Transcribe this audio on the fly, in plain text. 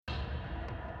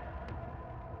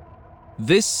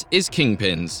This is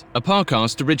Kingpins, a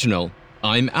Parcast original.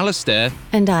 I'm Alistair.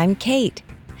 And I'm Kate.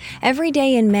 Every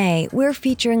day in May, we're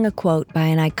featuring a quote by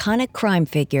an iconic crime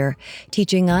figure,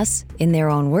 teaching us, in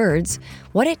their own words,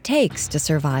 what it takes to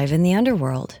survive in the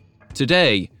underworld.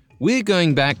 Today, we're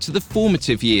going back to the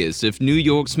formative years of New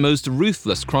York's most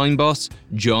ruthless crime boss,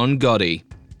 John Gotti.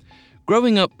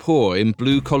 Growing up poor in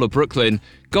blue-collar Brooklyn,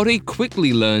 Gotti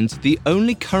quickly learned the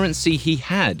only currency he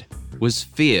had was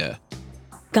fear.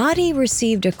 Gotti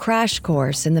received a crash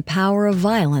course in the power of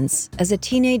violence as a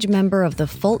teenage member of the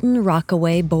Fulton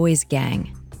Rockaway Boys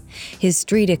Gang. His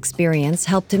street experience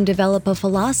helped him develop a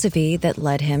philosophy that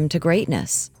led him to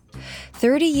greatness.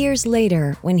 30 years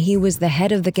later, when he was the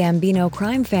head of the Gambino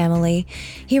crime family,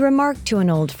 he remarked to an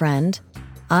old friend,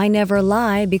 "I never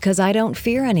lie because I don't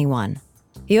fear anyone.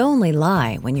 You only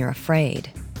lie when you're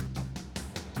afraid."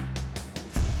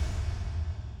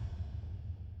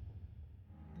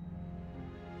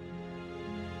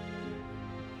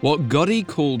 What Gotti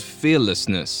called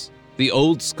fearlessness, the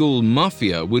old-school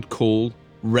mafia would call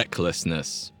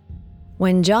recklessness.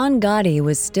 When John Gotti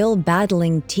was still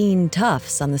battling teen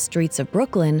toughs on the streets of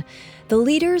Brooklyn, the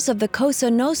leaders of the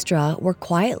Cosa Nostra were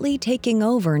quietly taking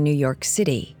over New York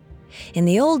City. In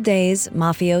the old days,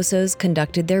 mafiosos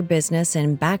conducted their business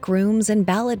in back rooms and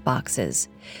ballot boxes,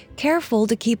 careful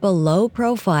to keep a low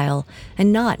profile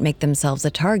and not make themselves a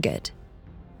target.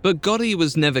 But Gotti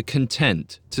was never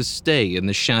content to stay in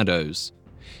the shadows.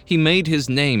 He made his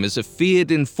name as a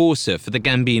feared enforcer for the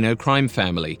Gambino crime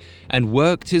family and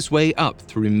worked his way up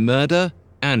through murder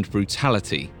and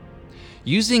brutality.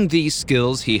 Using these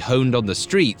skills he honed on the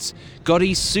streets,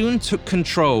 Gotti soon took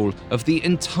control of the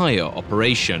entire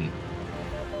operation.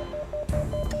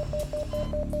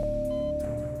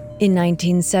 In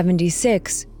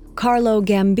 1976, Carlo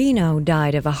Gambino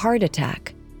died of a heart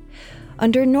attack.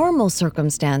 Under normal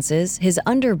circumstances, his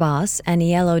underboss,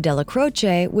 Aniello Della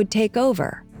Croce, would take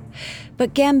over.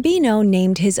 But Gambino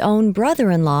named his own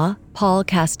brother-in-law, Paul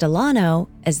Castellano,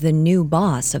 as the new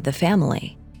boss of the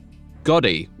family.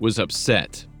 Gotti was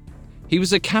upset. He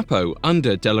was a capo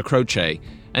under Della Croce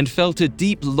and felt a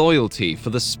deep loyalty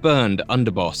for the spurned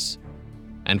underboss.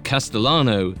 And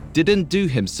Castellano didn't do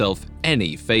himself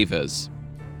any favors.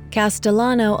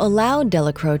 Castellano allowed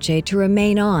Della Croce to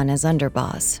remain on as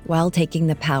underboss while taking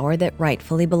the power that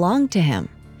rightfully belonged to him.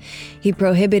 He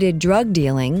prohibited drug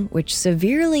dealing, which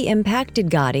severely impacted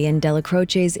Gotti and Della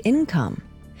Croce's income.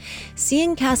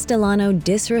 Seeing Castellano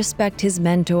disrespect his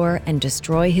mentor and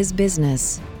destroy his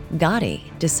business, Gotti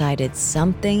decided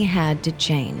something had to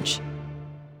change.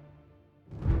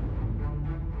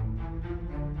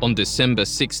 On December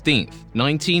 16,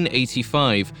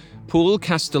 1985, Paul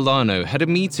Castellano had a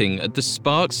meeting at the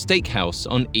Sparks Steakhouse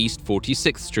on East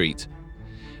 46th Street.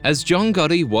 As John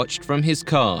Gotti watched from his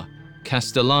car,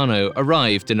 Castellano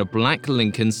arrived in a black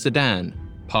Lincoln sedan,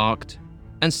 parked,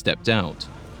 and stepped out.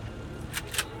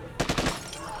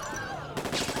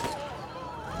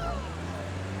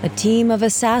 A team of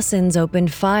assassins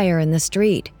opened fire in the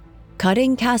street,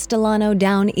 cutting Castellano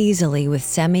down easily with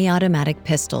semi-automatic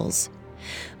pistols.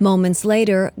 Moments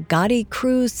later, Gotti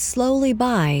cruised slowly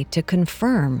by to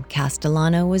confirm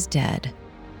Castellano was dead.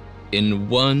 In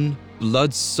one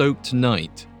blood-soaked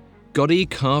night, Gotti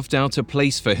carved out a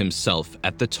place for himself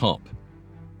at the top.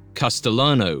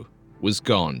 Castellano was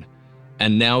gone,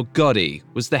 and now Gotti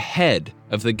was the head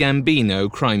of the Gambino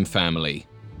crime family.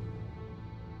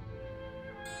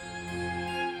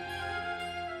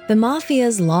 The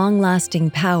mafia's long-lasting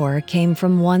power came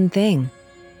from one thing: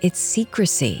 its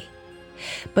secrecy.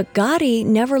 But Gotti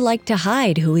never liked to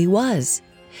hide who he was.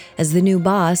 As the new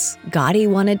boss, Gotti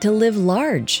wanted to live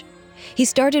large. He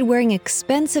started wearing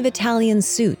expensive Italian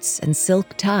suits and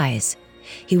silk ties.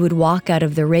 He would walk out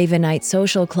of the Ravenite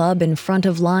Social Club in front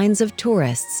of lines of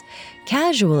tourists,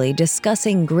 casually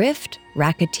discussing grift,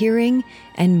 racketeering,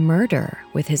 and murder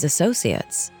with his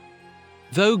associates.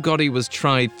 Though Gotti was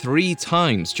tried 3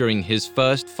 times during his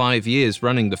first 5 years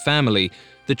running the family,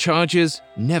 the charges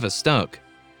never stuck.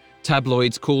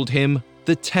 Tabloids called him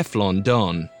the Teflon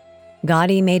Don.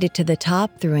 Gotti made it to the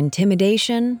top through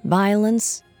intimidation,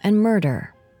 violence, and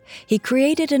murder. He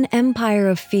created an empire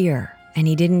of fear, and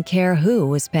he didn't care who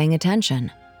was paying attention.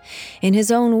 In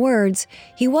his own words,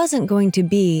 he wasn't going to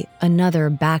be another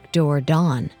backdoor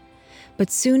Don. But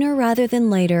sooner rather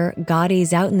than later,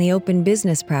 Gotti's out-in-the-open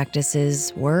business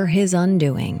practices were his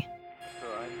undoing.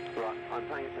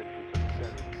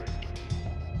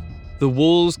 The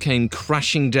walls came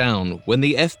crashing down when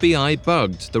the FBI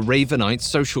bugged the Ravenite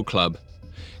Social Club.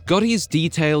 Gotti's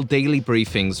detailed daily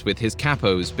briefings with his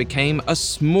capos became a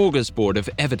smorgasbord of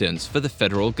evidence for the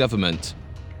federal government.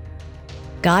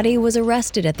 Gotti was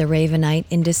arrested at the Ravenite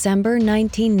in December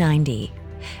 1990.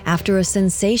 After a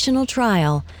sensational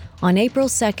trial, on April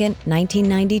 2,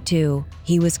 1992,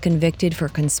 he was convicted for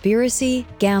conspiracy,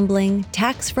 gambling,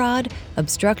 tax fraud,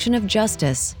 obstruction of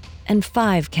justice, and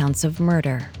 5 counts of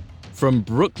murder. From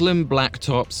Brooklyn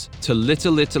blacktops to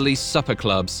Little Italy supper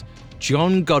clubs,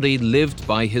 John Gotti lived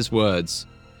by his words.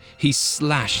 He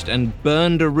slashed and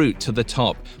burned a route to the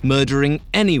top, murdering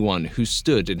anyone who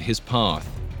stood in his path.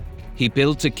 He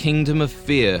built a kingdom of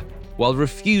fear while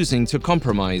refusing to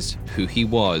compromise who he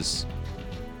was.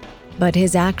 But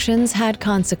his actions had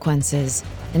consequences,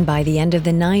 and by the end of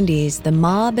the 90s, the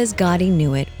mob as Gotti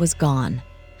knew it was gone.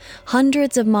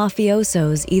 Hundreds of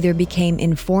mafiosos either became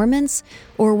informants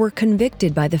or were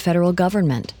convicted by the federal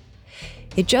government.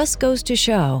 It just goes to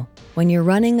show, when you're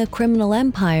running a criminal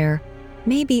empire,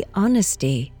 maybe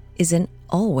honesty isn't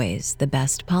always the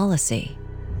best policy.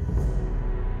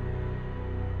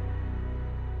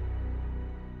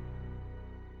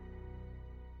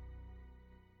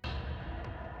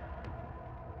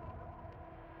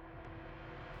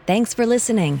 Thanks for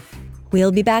listening.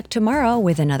 We'll be back tomorrow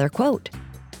with another quote.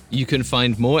 You can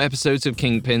find more episodes of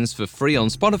Kingpins for free on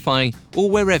Spotify or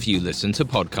wherever you listen to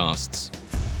podcasts.